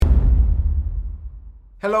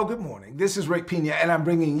Hello, good morning. This is Rick Pina, and I'm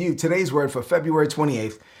bringing you today's word for February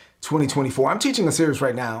 28th, 2024. I'm teaching a series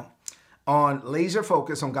right now on laser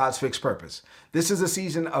focus on God's fixed purpose. This is a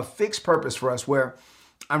season of fixed purpose for us where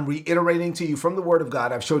I'm reiterating to you from the Word of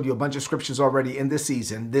God. I've showed you a bunch of scriptures already in this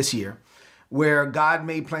season, this year, where God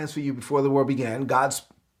made plans for you before the world began. God's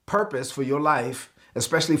purpose for your life,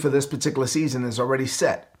 especially for this particular season, is already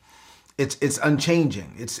set. It's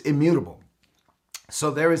unchanging. It's immutable.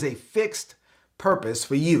 So there is a fixed purpose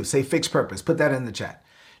for you. Say fixed purpose. Put that in the chat.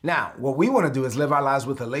 Now, what we want to do is live our lives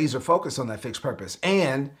with a laser focus on that fixed purpose.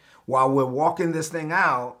 And while we're walking this thing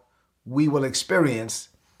out, we will experience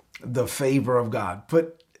the favor of God.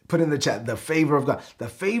 Put in the chat, the favor of God. The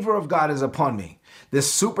favor of God is upon me.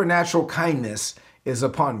 This supernatural kindness is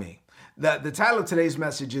upon me. The title of today's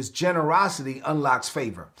message is Generosity Unlocks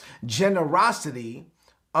Favor. Generosity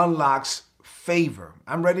unlocks favor.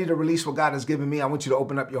 I'm ready to release what God has given me. I want you to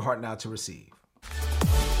open up your heart now to receive.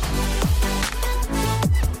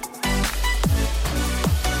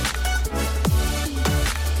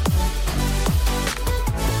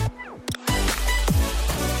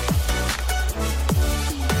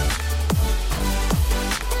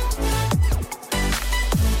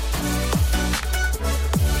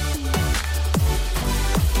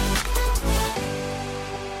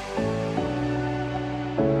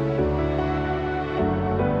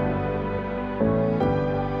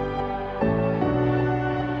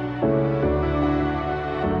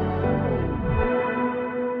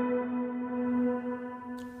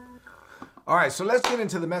 All right, so let's get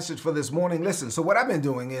into the message for this morning. Listen, so what I've been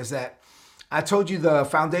doing is that I told you the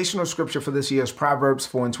foundational scripture for this year is Proverbs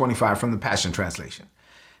 4:25 from the Passion Translation.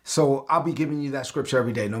 So I'll be giving you that scripture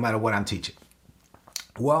every day, no matter what I'm teaching.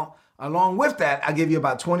 Well, along with that, I give you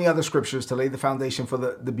about 20 other scriptures to lay the foundation for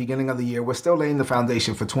the beginning of the year. We're still laying the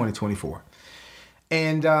foundation for 2024.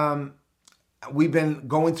 And we've been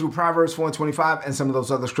going through Proverbs 4:25 and some of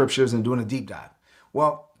those other scriptures and doing a deep dive.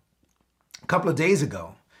 Well, a couple of days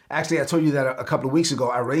ago, actually, I told you that a couple of weeks ago,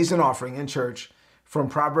 I raised an offering in church from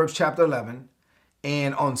Proverbs chapter 11.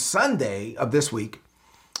 And on Sunday of this week,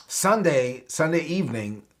 Sunday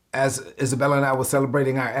evening, as Isabella and I were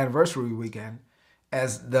celebrating our anniversary weekend,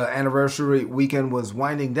 as the anniversary weekend was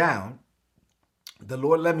winding down, the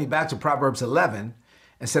Lord led me back to Proverbs 11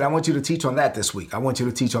 and said, I want you to teach on that this week. I want you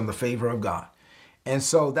to teach on the favor of God. And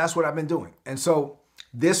so that's what I've been doing. And so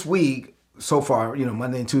this week, so far,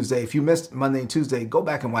 Monday and Tuesday. If you missed Monday and Tuesday, go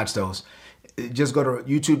back and watch those. Just go to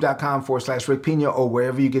youtube.com/Rick Pina or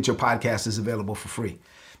wherever you get your podcast is available for free.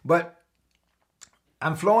 But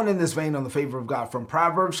I'm flowing in this vein on the favor of God from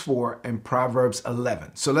Proverbs 4 and Proverbs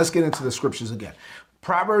 11. So let's get into the scriptures again.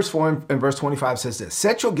 Proverbs 4 and verse 25 says this: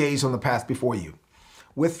 set your gaze on the path before you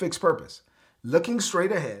with fixed purpose. Looking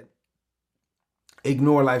straight ahead,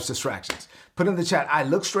 ignore life's distractions. Put in the chat, I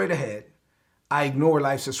look straight ahead. I ignore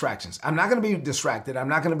life's distractions. I'm not going to be distracted. I'm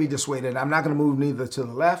not going to be dissuaded. I'm not going to move neither to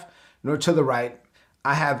the left nor to the right.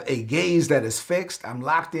 I have a gaze that is fixed. I'm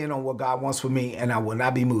locked in on what God wants for me, and I will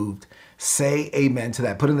not be moved. Say amen to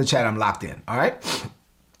that. Put in the chat, I'm locked in. All right.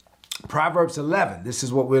 Proverbs 11. This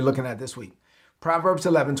is what we're looking at this week. Proverbs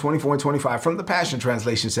 11, 24 and 25 from the Passion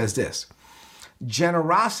Translation says this: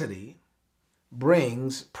 generosity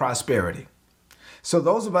brings prosperity. So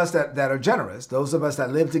those of us that are generous, those of us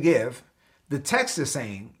that live to give, the text is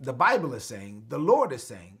saying, the Bible is saying, the Lord is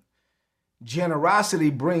saying, generosity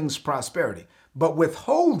brings prosperity, but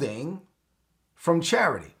withholding from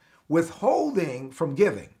charity, withholding from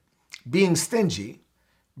giving, being stingy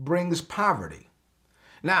brings poverty.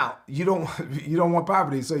 Now, you don't want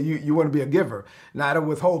poverty, so you want to be a giver, not a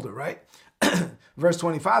withholder, right? Verse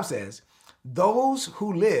 25 says, those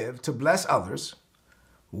who live to bless others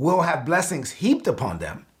will have blessings heaped upon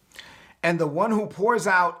them. And the one who pours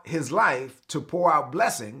out his life to pour out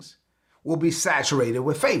blessings will be saturated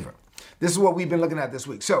with favor. This is what we've been looking at this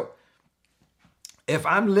week. So if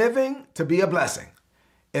I'm living to be a blessing,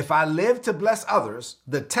 if I live to bless others,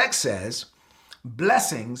 the text says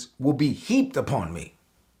blessings will be heaped upon me,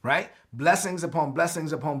 right? Blessings upon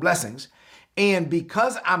blessings upon blessings. And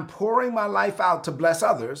because I'm pouring my life out to bless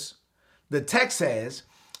others, the text says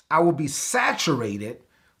I will be saturated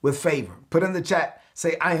with favor. Put in the chat,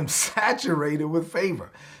 say, I am saturated with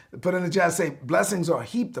favor. Put in the chat, say, blessings are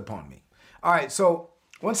heaped upon me. All right, so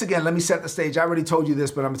once again, let me set the stage. I already told you this,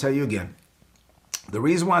 but I'm going to tell you again. The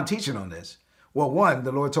reason why I'm teaching on this, well, one,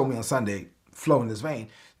 the Lord told me on Sunday, flow in this vein.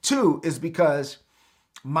 Two, is because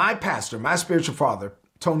my pastor, my spiritual father,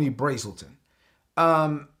 Tony Brazelton,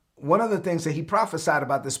 one of the things that he prophesied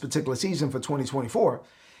about this particular season for 2024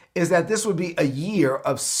 is that this would be a year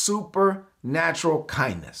of supernatural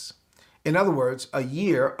kindness. In other words, a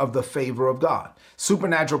year of the favor of God.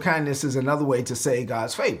 Supernatural kindness is another way to say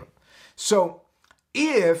God's favor. So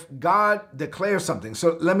if God declares something,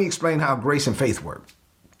 so let me explain how grace and faith work.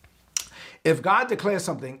 If God declares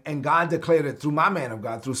something and God declared it through my man of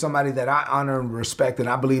God, through somebody that I honor and respect, and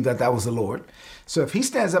I believe that that was the Lord. So if he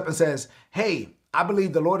stands up and says, hey, I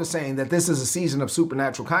believe the Lord is saying that this is a season of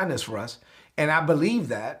supernatural kindness for us, and I believe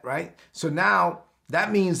that, right? So now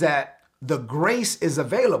that means that the grace is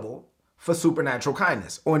available for supernatural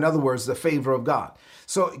kindness, or in other words, the favor of God.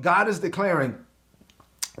 So God is declaring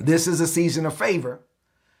this is a season of favor.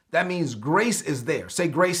 That means grace is there. Say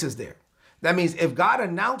grace is there. That means if God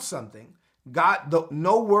announced something,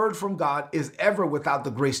 no word from God is ever without the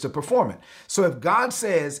grace to perform it. So if God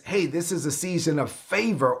says, hey, this is a season of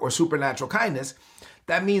favor or supernatural kindness,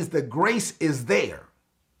 that means the grace is there.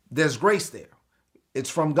 There's grace there. It's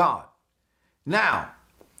from God. Now,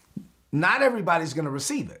 not everybody's going to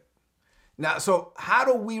receive it. Now, so how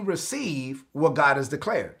do we receive what God has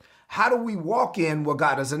declared? How do we walk in what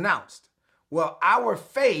God has announced? Well, our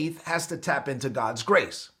faith has to tap into God's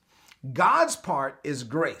grace. God's part is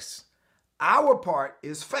grace. Our part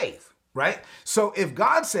is faith, right? So if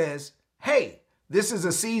God says, hey, this is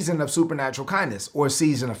a season of supernatural kindness or a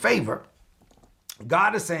season of favor,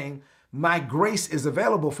 God is saying, my grace is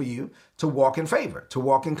available for you to walk in favor, to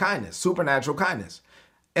walk in kindness, supernatural kindness.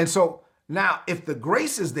 And so now if the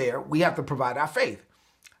grace is there, we have to provide our faith.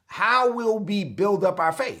 How will we build up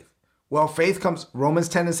our faith? Well, faith comes, Romans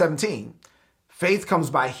 10:17, faith comes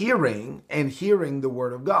by hearing and hearing the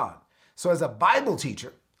word of God. So as a Bible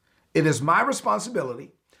teacher, it is my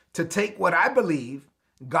responsibility to take what I believe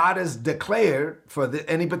God has declared for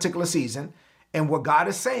any particular season, and what God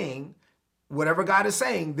is saying, whatever God is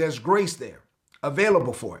saying, there's grace there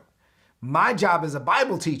available for it. My job as a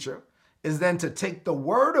Bible teacher is then to take the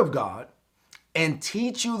word of God and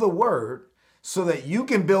teach you the word so that you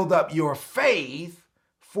can build up your faith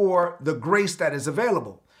for the grace that is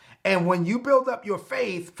available. And when you build up your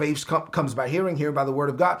faith, faith comes by hearing, hearing by the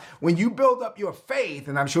word of God. When you build up your faith,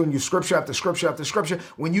 and I'm showing you scripture after scripture after scripture,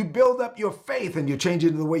 when you build up your faith and you're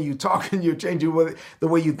changing the way you talk and you're changing the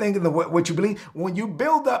way you think and what you believe, when you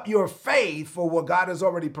build up your faith for what God has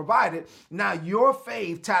already provided, now your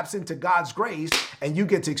faith taps into God's grace and you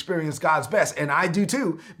get to experience God's best. And I do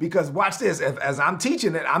too, because watch this, as I'm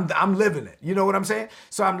teaching it, I'm living it. You know what I'm saying?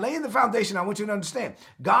 So I'm laying the foundation. I want you to understand,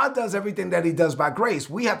 God does everything that he does by grace.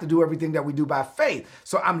 We have to do everything that we do by faith.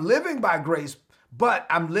 So I'm living by grace, but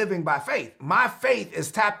I'm living by faith. My faith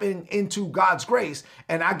is tapping into God's grace,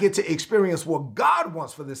 and I get to experience what God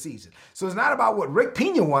wants for this season. So it's not about what Rick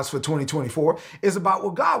Pina wants for 2024. It's about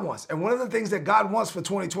what God wants. And one of the things that God wants for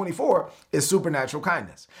 2024 is supernatural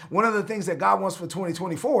kindness. One of the things that God wants for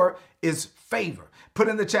 2024 is favor. Put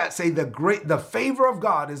in the chat, say the favor of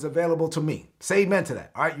God is available to me. Say amen to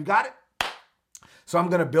that. All right, you got it? So I'm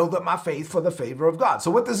going to build up my faith for the favor of God. So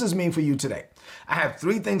what does this mean for you today? I have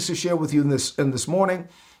 3 things to share with you in this morning.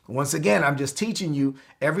 Once again, I'm just teaching you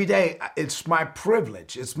every day. It's my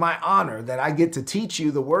privilege. It's my honor that I get to teach you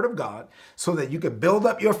the word of God so that you can build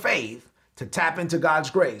up your faith to tap into God's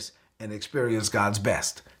grace and experience God's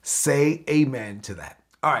best. Say amen to that.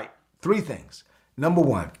 All right, 3 things. Number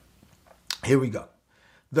 1, here we go.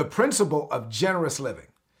 The principle of generous living.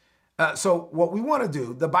 So what we want to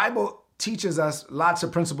do, the Bible teaches us lots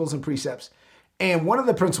of principles and precepts. And one of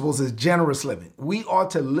the principles is generous living. We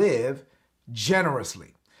ought to live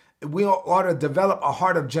generously. We ought to develop a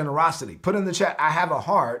heart of generosity. Put in the chat, I have a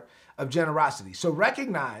heart of generosity. So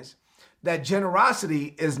recognize that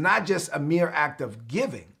generosity is not just a mere act of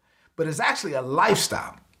giving, but it's actually a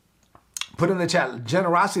lifestyle. Put in the chat,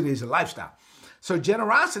 generosity is a lifestyle. So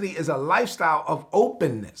generosity is a lifestyle of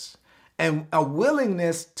openness and a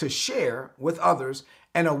willingness to share with others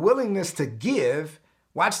and a willingness to give,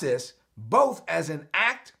 watch this, both as an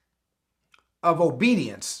act of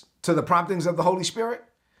obedience to the promptings of the Holy Spirit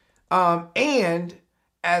and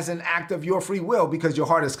as an act of your free will because your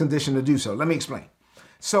heart is conditioned to do so. Let me explain.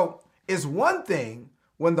 So it's one thing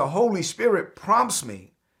when the Holy Spirit prompts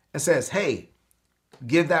me and says, hey,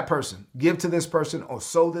 give that person, give to this person, or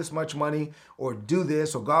sow this much money, or do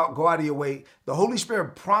this, or go out of your way. The Holy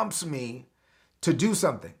Spirit prompts me to do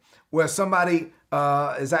something where somebody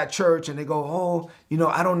is at church and they go, oh,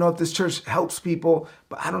 I don't know if this church helps people,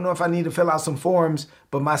 but I don't know if I need to fill out some forms,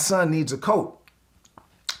 but my son needs a coat.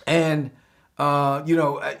 And,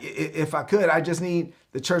 if I could, I just need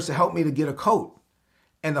the church to help me to get a coat.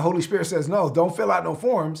 And the Holy Spirit says, no, don't fill out no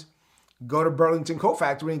forms. Go to Burlington Coat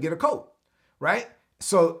Factory and get a coat, right?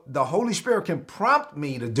 So the Holy Spirit can prompt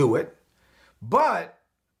me to do it, but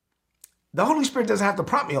the Holy Spirit doesn't have to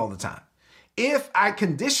prompt me all the time. If I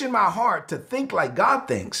condition my heart to think like God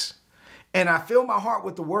thinks, and I fill my heart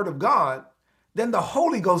with the word of God, then the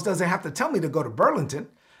Holy Ghost doesn't have to tell me to go to Burlington.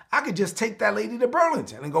 I could just take that lady to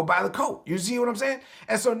Burlington and go buy the coat. You see what I'm saying?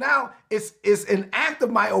 And so now it's an act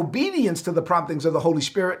of my obedience to the promptings of the Holy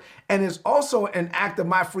Spirit, and it's also an act of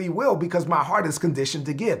my free will because my heart is conditioned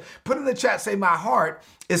to give. Put in the chat, say, my heart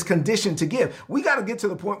is conditioned to give. We got to get to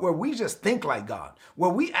the point where we just think like God,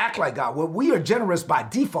 where we act like God, where we are generous by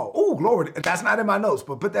default. Oh, glory. That's not in my notes,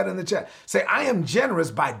 but put that in the chat. Say, I am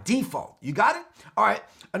generous by default. You got it? All right.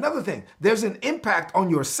 Another thing, there's an impact on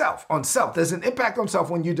yourself, on self. There's an impact on self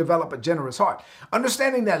when you develop a generous heart.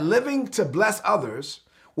 Understanding that living to bless others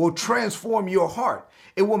will transform your heart.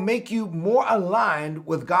 It will make you more aligned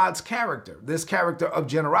with God's character, this character of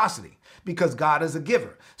generosity, because God is a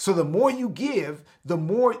giver. So the more you give, the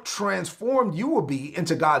more transformed you will be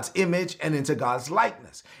into God's image and into God's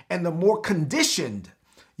likeness. And the more conditioned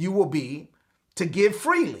you will be to give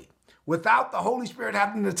freely. Without the Holy Spirit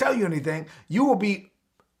having to tell you anything, you will be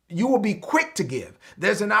quick to give.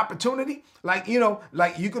 There's an opportunity, like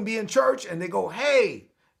you can be in church and they go, hey,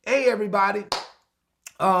 everybody,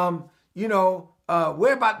 we're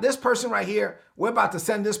about this person right here. We're about to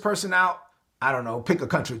send this person out. I don't know, pick a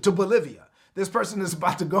country, to Bolivia. This person is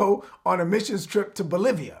about to go on a missions trip to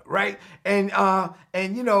Bolivia, right? And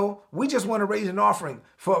we just want to raise an offering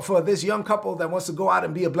for this young couple that wants to go out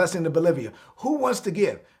and be a blessing to Bolivia. Who wants to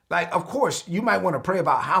give? Like, of course, you might want to pray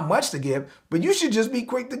about how much to give, but you should just be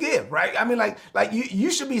quick to give, right? I mean,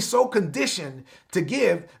 you should be so conditioned to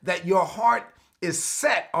give that your heart is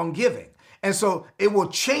set on giving. And so it will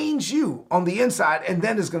change you on the inside, and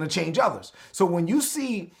then it's going to change others. So when you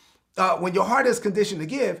see, when your heart is conditioned to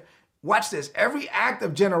give, watch this. Every act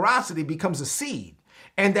of generosity becomes a seed,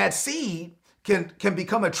 and that seed can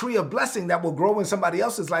become a tree of blessing that will grow in somebody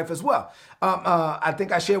else's life as well. I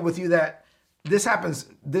think I shared with you that this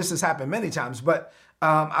has happened many times, but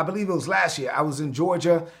I believe it was last year. I was in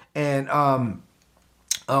Georgia, and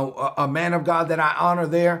a man of God that I honor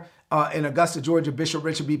there in Augusta, Georgia, Bishop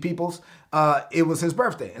Richard B. Peoples, it was his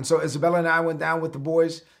birthday. And so Isabella and I went down with the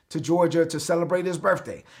boys to Georgia to celebrate his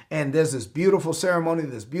birthday. And there's this beautiful ceremony,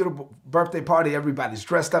 this beautiful birthday party. Everybody's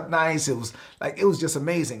dressed up nice. It was just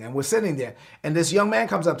amazing. And we're sitting there, and this young man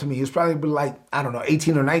comes up to me. He was probably like, I don't know,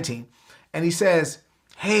 18 or 19. And he says,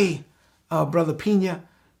 hey, Brother Pina,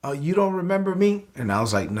 you don't remember me? And I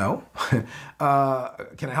was like, no. Can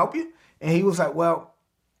I help you? And he was like, well,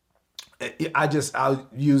 I'll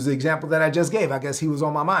use the example that I just gave. I guess he was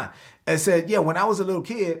on my mind. And said, yeah, when I was a little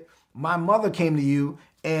kid, my mother came to you,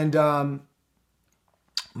 and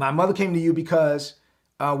because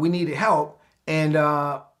we needed help, and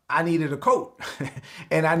I needed a coat.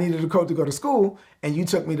 And I needed a coat to go to school, and you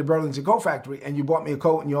took me to Burlington Coat Factory, and you bought me a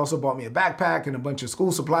coat, and you also bought me a backpack and a bunch of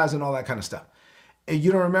school supplies and all that kind of stuff. And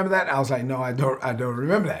you don't remember that? I was like, no, I don't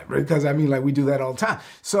remember that, because we do that all the time.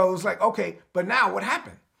 So it was like, okay, but now what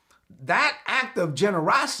happened? That act of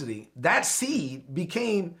generosity, that seed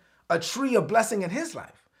became a tree of blessing in his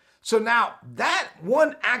life. So now that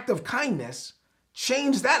one act of kindness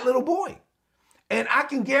changed that little boy. And I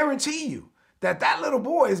can guarantee you that little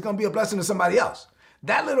boy is going to be a blessing to somebody else.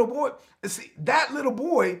 That little boy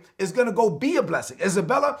is going to go be a blessing.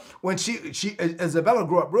 Isabella, when Isabella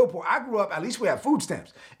grew up real poor. I grew up, at least we had food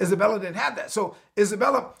stamps. Isabella didn't have that. So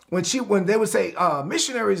Isabella, when they would say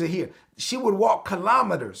missionaries are here, she would walk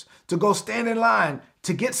kilometers to go stand in line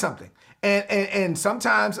to get something. And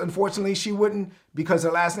sometimes, unfortunately, she wouldn't, because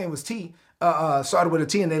her last name was T, started with a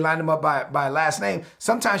T, and they lined them up by last name.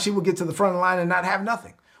 Sometimes she would get to the front of the line and not have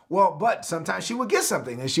nothing. Well, but sometimes she would get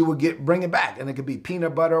something, and she would bring it back, and it could be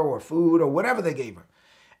peanut butter or food or whatever they gave her.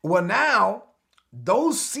 Well, now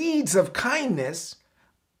those seeds of kindness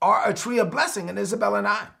are a tree of blessing in Isabella and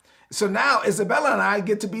I. So now Isabella and I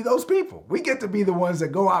get to be those people. We get to be the ones that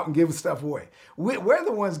go out and give stuff away. We're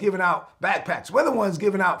the ones giving out backpacks. We're the ones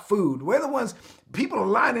giving out food. We're the ones, people are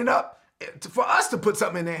lining up for us to put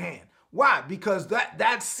something in their hand. Why? Because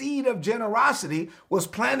that seed of generosity was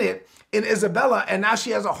planted in Isabella, and now she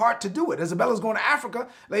has a heart to do it. Isabella's going to Africa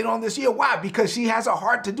later on this year. Why? Because she has a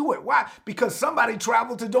heart to do it. Why? Because somebody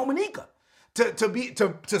traveled to Dominica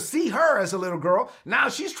to see her as a little girl. Now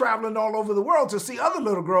she's traveling all over the world to see other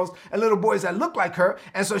little girls and little boys that look like her,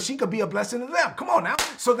 and so she could be a blessing to them. Come on now.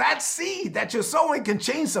 So that seed that you're sowing can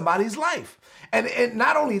change somebody's life. And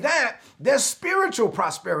not only that, there's spiritual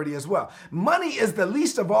prosperity as well. Money is the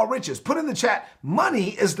least of all riches. Put in the chat,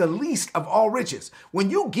 money is the least of all riches. When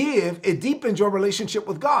you give, it deepens your relationship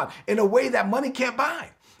with God in a way that money can't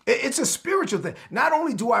buy. It's a spiritual thing. Not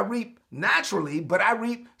only do I reap naturally, but I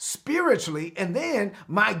reap spiritually. And then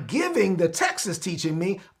my giving, the text is teaching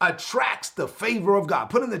me, attracts the favor of God.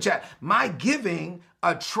 Put in the chat, my giving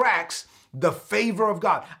attracts the favor of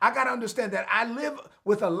God. I got to understand that I live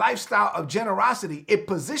with a lifestyle of generosity. It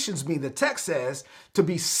positions me, the text says, to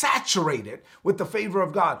be saturated with the favor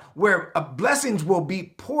of God, where blessings will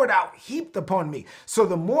be poured out, heaped upon me. So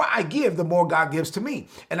the more I give, the more God gives to me.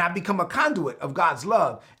 And I become a conduit of God's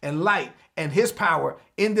love and light and his power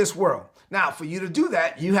in this world. Now, for you to do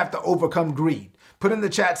that, you have to overcome greed. Put in the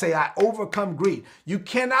chat, say, I overcome greed. You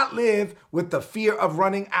cannot live with the fear of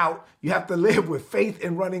running out. You have to live with faith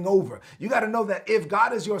in running over. You got to know that if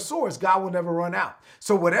God is your source, God will never run out.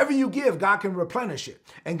 So whatever you give, God can replenish it,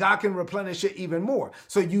 and God can replenish it even more.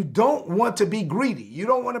 So you don't want to be greedy. You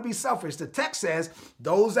don't want to be selfish. The text says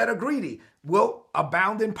those that are greedy will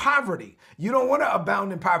abound in poverty. You don't want to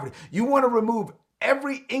abound in poverty. You want to remove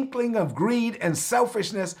every inkling of greed and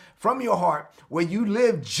selfishness from your heart, where you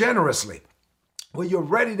live generously, where you're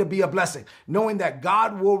ready to be a blessing, knowing that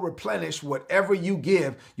God will replenish whatever you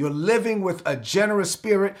give. You're living with a generous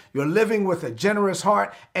spirit. You're living with a generous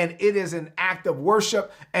heart, and it is an act of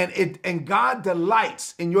worship. And God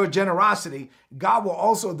delights in your generosity. God will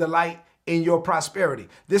also delight in your prosperity.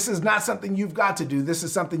 This is not something you've got to do. This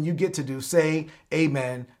is something you get to do. Say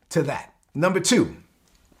amen to that. Number 2,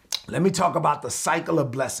 let me talk about the cycle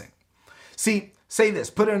of blessing. See, say this,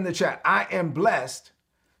 put it in the chat. I am blessed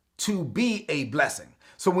to be a blessing.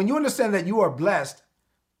 So when you understand that you are blessed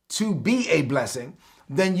to be a blessing,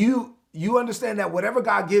 then you understand that whatever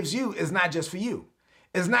God gives you is not just for you.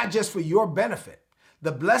 It's not just for your benefit.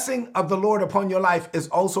 The blessing of the Lord upon your life is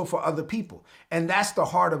also for other people. And that's the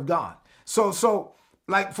heart of God. So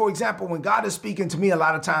like, for example, when God is speaking to me, a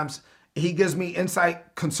lot of times he gives me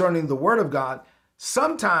insight concerning the word of God.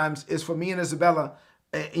 Sometimes it's for me and Isabella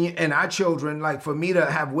and our children, like for me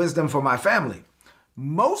to have wisdom for my family.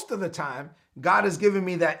 Most of the time, God is giving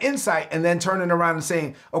me that insight and then turning around and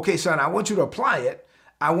saying, okay, son, I want you to apply it.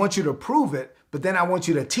 I want you to prove it, but then I want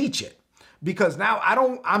you to teach it. Because now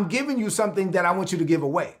I'm giving you something that I want you to give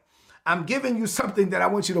away. I'm giving you something that I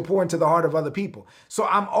want you to pour into the heart of other people. So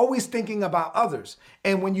I'm always thinking about others.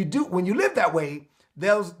 And when you live that way,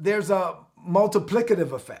 there's a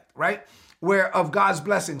multiplicative effect, right? Where of God's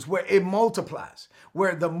blessings, where it multiplies,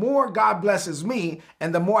 where the more God blesses me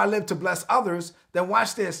and the more I live to bless others, then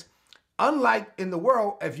watch this. Unlike in the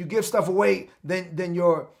world, if you give stuff away, then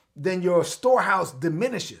your storehouse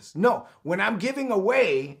diminishes. No, when I'm giving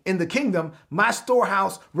away in the kingdom, my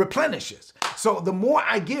storehouse replenishes. So the more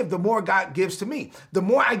I give, the more God gives to me. The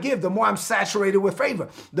more I give, the more I'm saturated with favor.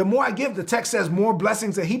 The more I give, the text says more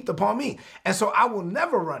blessings are heaped upon me. And so I will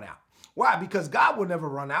never run out. Why? Because God will never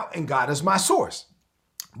run out, and God is my source.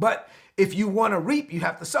 But if you want to reap, you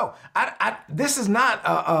have to sow. This is not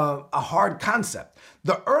a hard concept.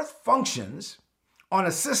 The earth functions on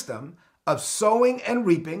a system of sowing and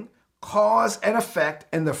reaping, cause and effect,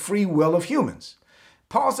 and the free will of humans.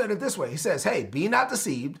 Paul said it this way. He says, hey, be not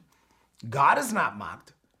deceived. God is not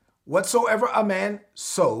mocked. Whatsoever a man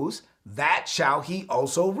sows, that shall he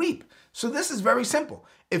also reap. So this is very simple.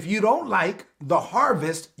 If you don't like the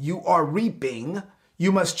harvest you are reaping,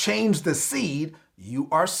 you must change the seed you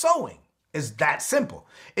are sowing. It's that simple.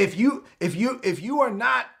 If you are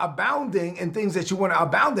not abounding in things that you want to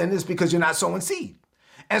abound in, it's because you're not sowing seed.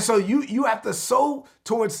 And so you have to sow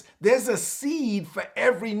towards, there's a seed for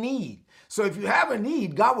every need. So if you have a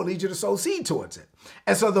need, God will lead you to sow seed towards it.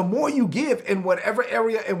 And so the more you give in whatever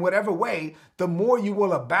area, in whatever way, the more you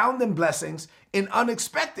will abound in blessings in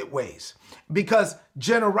unexpected ways. Because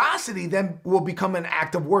generosity then will become an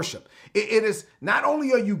act of worship. It is not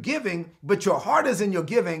only are you giving, but your heart is in your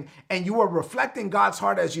giving, and you are reflecting God's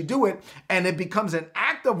heart as you do it, and it becomes an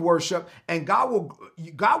act of worship, and God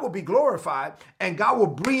will be glorified, and God will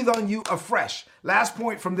breathe on you afresh. Last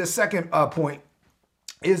point from this second point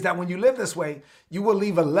is that when you live this way, you will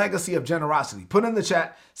leave a legacy of generosity. Put in the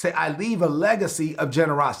chat, say, I leave a legacy of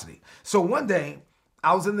generosity. So one day,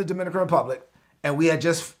 I was in the Dominican Republic, and we had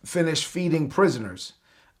just finished feeding prisoners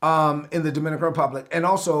in the Dominican Republic. And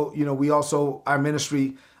also, our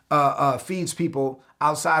ministry feeds people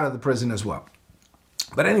outside of the prison as well.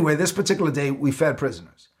 But anyway, this particular day, we fed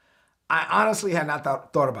prisoners. I honestly had not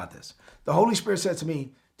thought about this. The Holy Spirit said to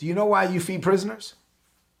me, do you know why you feed prisoners?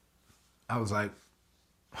 I was like,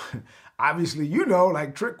 obviously,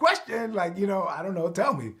 trick question, I don't know,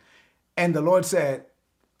 tell me. And the Lord said,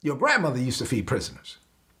 your grandmother used to feed prisoners.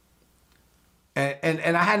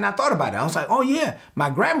 And I had not thought about it. I was like, oh yeah, my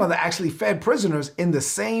grandmother actually fed prisoners in the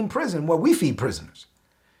same prison where we feed prisoners.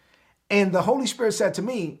 And the Holy Spirit said to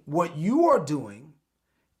me, what you are doing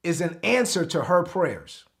is an answer to her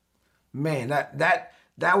prayers. Man, that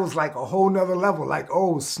was like a whole nother level. Like,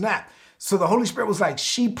 oh, snap. So the Holy Spirit was like,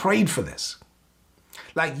 she prayed for this.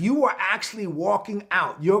 Like, you are actually walking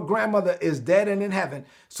out. Your grandmother is dead and in heaven.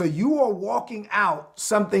 So you are walking out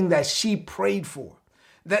something that she prayed for.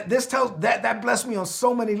 That blessed me on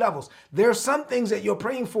so many levels. There are some things that you're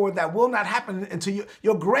praying for that will not happen until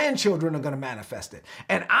your grandchildren are going to manifest it.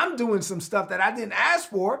 And I'm doing some stuff that I didn't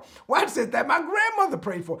ask for. Watch it, that my grandmother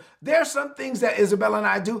prayed for. There are some things that Isabella and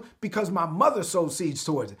I do because my mother sowed seeds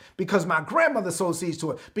towards it, because my grandmother sowed seeds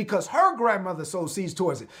towards it, because her grandmother sowed seeds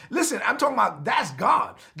towards it. Listen, I'm talking about that's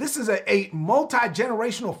God. This is a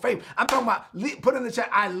multi-generational faith. I'm talking about, put in the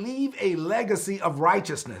chat, I leave a legacy of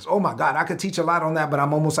righteousness. Oh my God, I could teach a lot on that, but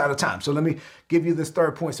I'm almost out of time. So let me give you this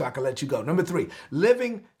third point so I can let you go. Number 3,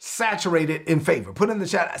 living saturated in favor. Put in the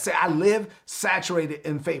chat, say, I live saturated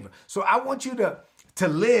in favor. So I want you to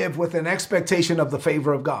live with an expectation of the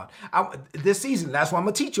favor of God. This season, that's why I'm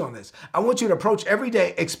going to teach you on this. I want you to approach every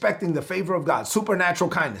day expecting the favor of God, supernatural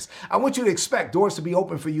kindness. I want you to expect doors to be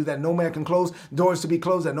open for you that no man can close, doors to be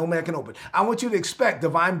closed that no man can open. I want you to expect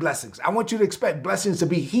divine blessings. I want you to expect blessings to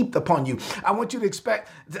be heaped upon you. I want you to expect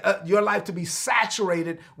your life to be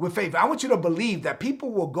saturated with favor. I want you to believe that people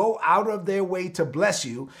will go out of their way to bless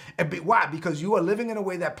you. Why? Because you are living in a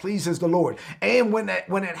way that pleases the Lord. And when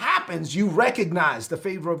it happens, you recognize the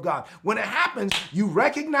favor of God. When it happens, you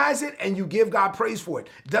recognize it and you give God praise for it.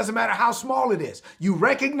 It doesn't matter how small it is. You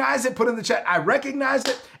recognize it, put in the chat, I recognize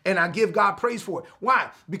it and I give God praise for it. Why?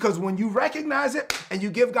 Because when you recognize it and you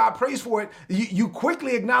give God praise for it, you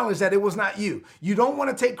quickly acknowledge that it was not you. You don't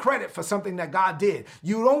want to take credit for something that God did.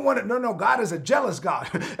 You don't want to, no, God is a jealous God.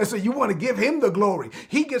 And so you want to give him the glory.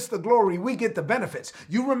 He gets the glory. We get the benefits.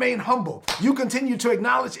 You remain humble. You continue to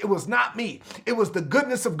acknowledge it was not me. It was the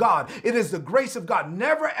goodness of God. It is the grace of God.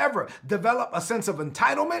 Never ever develop a sense of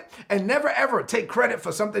entitlement and never ever take credit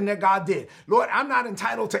for something that God did. Lord, I'm not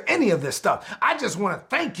entitled to any of this stuff. I just want to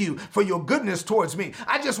thank you for your goodness towards me.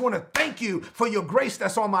 I just want to thank you for your grace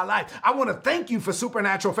that's on my life. I want to thank you for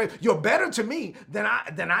supernatural favor. You're better to me than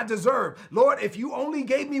I deserve. Lord, if you only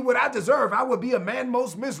gave me what I deserve, I would be a man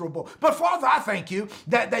most miserable. But Father, I thank you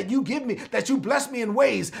that you give me, that you bless me in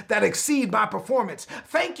ways that exceed my performance.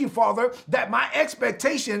 Thank you, Father, that my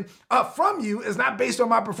expectation from you is not based on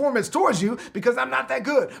my performance towards you because I'm not that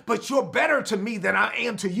good, but you're better to me than I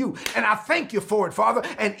am to you. And I thank you for it, Father.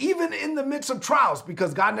 And even in the midst of trials,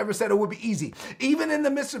 because God never said it would be easy, even in the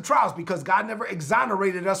midst of trials, because God never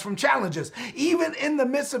exonerated us from challenges, even in the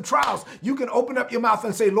midst of trials, you can open up your mouth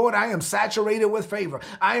and say, Lord, I am saturated with favor.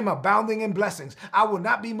 I am abounding in blessings. I will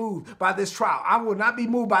not be moved by this trial. I will not be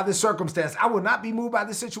moved by this circumstance. I will not be moved by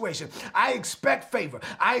this situation. I expect favor.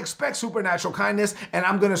 I expect supernatural kindness, and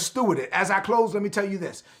I'm going to steward it. As I close, let me tell you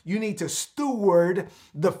this. You need to steward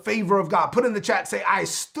the favor of God. Put in the chat, say, I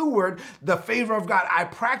steward the favor of God. I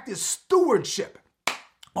practice stewardship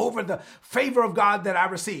over the favor of God that I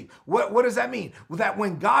receive. What does that mean? Well, that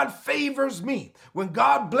when God favors me, when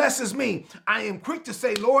God blesses me, I am quick to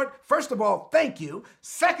say, Lord, first of all, thank you.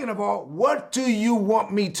 Second of all, what do you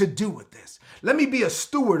want me to do with this? Let me be a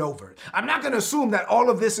steward over it. I'm not going to assume that all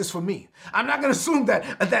of this is for me. I'm not going to assume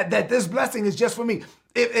that this blessing is just for me.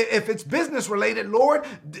 If it's business related, Lord,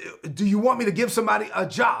 do you want me to give somebody a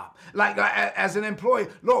job? Like as an employee,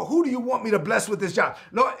 Lord, who do you want me to bless with this job?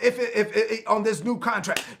 Lord, if on this new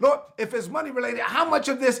contract, Lord, if it's money related, how much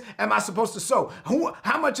of this am I supposed to sow?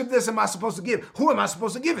 How much of this am I supposed to give? Who am I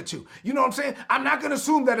supposed to give it to? You know what I'm saying? I'm not going to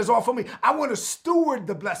assume that it's all for me. I want to steward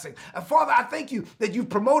the blessing. And Father, I thank you that you've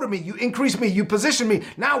promoted me, you increased me, you positioned me.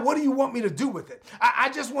 Now, what do you want me to do with it?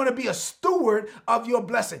 I just want to be a steward of your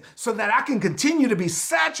blessing so that I can continue to be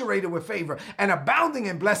saturated with favor and abounding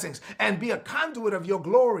in blessings and be a conduit of your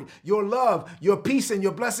glory, your love, your peace, and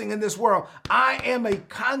your blessing in this world. I am a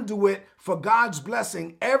conduit for God's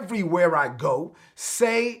blessing everywhere I go.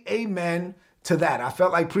 Say amen to that. I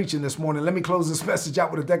felt like preaching this morning. Let me close this message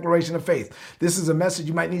out with a declaration of faith. This is a message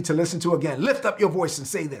you might need to listen to again. Lift up your voice and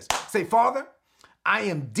say this. Say, Father, I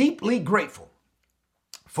am deeply grateful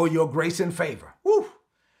for your grace and favor. Woo.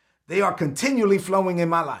 They are continually flowing in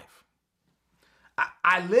my life.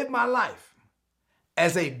 I live my life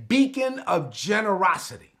as a beacon of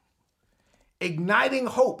generosity, igniting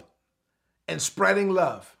hope and spreading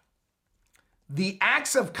love. The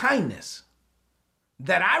acts of kindness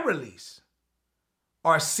that I release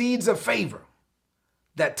are seeds of favor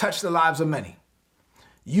that touch the lives of many.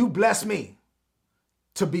 You bless me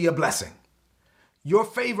to be a blessing. Your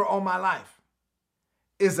favor on my life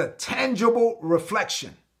is a tangible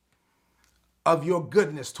reflection of your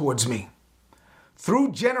goodness towards me.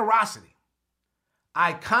 Through generosity,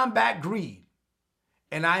 I combat greed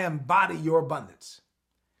and I embody your abundance.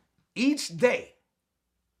 Each day,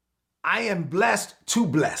 I am blessed to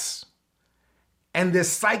bless, and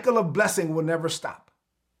this cycle of blessing will never stop.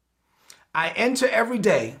 I enter every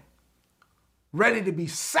day ready to be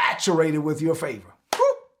saturated with your favor. Woo!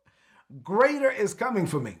 Greater is coming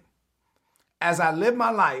for me as I live my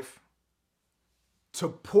life to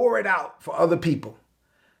pour it out for other people.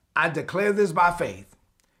 I declare this by faith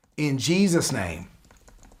in Jesus' name.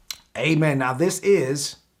 Amen. Now, this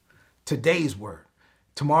is today's word.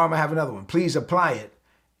 Tomorrow I'm going to have another one. Please apply it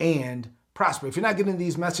and prosper. If you're not getting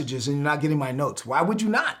these messages and you're not getting my notes, why would you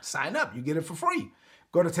not? Sign up. You get it for free.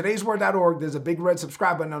 Go to today'sword.org. There's a big red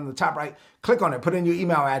subscribe button on the top right. Click on it. Put in your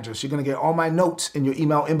email address. You're going to get all my notes in your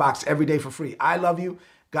email inbox every day for free. I love you.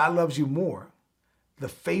 God loves you more. The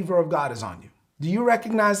favor of God is on you. Do you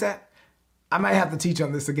recognize that? I might have to teach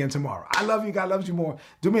on this again tomorrow. I love you. God loves you more.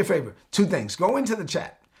 Do me a favor. 2 things. Go into the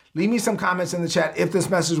chat. Leave me some comments in the chat if this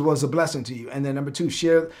message was a blessing to you. And then number 2,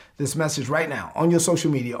 share this message right now on your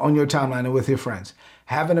social media, on your timeline, and with your friends.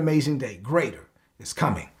 Have an amazing day. Greater is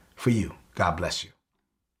coming for you. God bless you.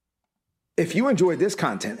 If you enjoyed this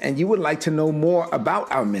content and you would like to know more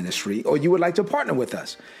about our ministry, or you would like to partner with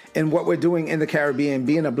us in what we're doing in the Caribbean,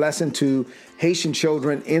 being a blessing to Haitian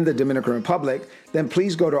children in the Dominican Republic, then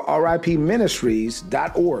please go to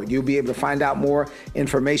ripministries.org. You'll be able to find out more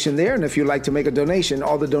information there. And if you'd like to make a donation,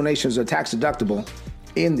 all the donations are tax deductible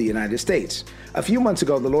in the United States. A few months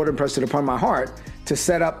ago, the Lord impressed it upon my heart to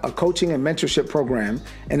set up a coaching and mentorship program,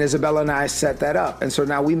 and Isabella and I set that up. And so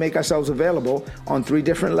now we make ourselves available on 3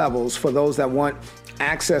 different levels for those that want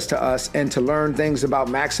access to us and to learn things about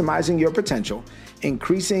maximizing your potential,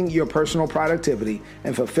 increasing your personal productivity,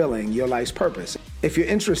 and fulfilling your life's purpose. If you're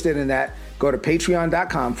interested in that, go to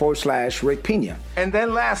patreon.com/Rick Pina. And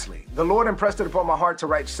then lastly, the Lord impressed it upon my heart to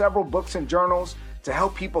write several books and journals to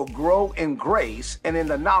help people grow in grace and in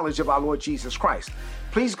the knowledge of our Lord Jesus Christ.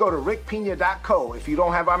 Please go to rickpina.co if you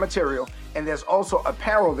don't have our material, and there's also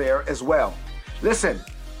apparel there as well. Listen,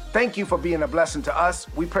 thank you for being a blessing to us.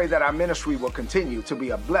 We pray that our ministry will continue to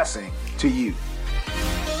be a blessing to you.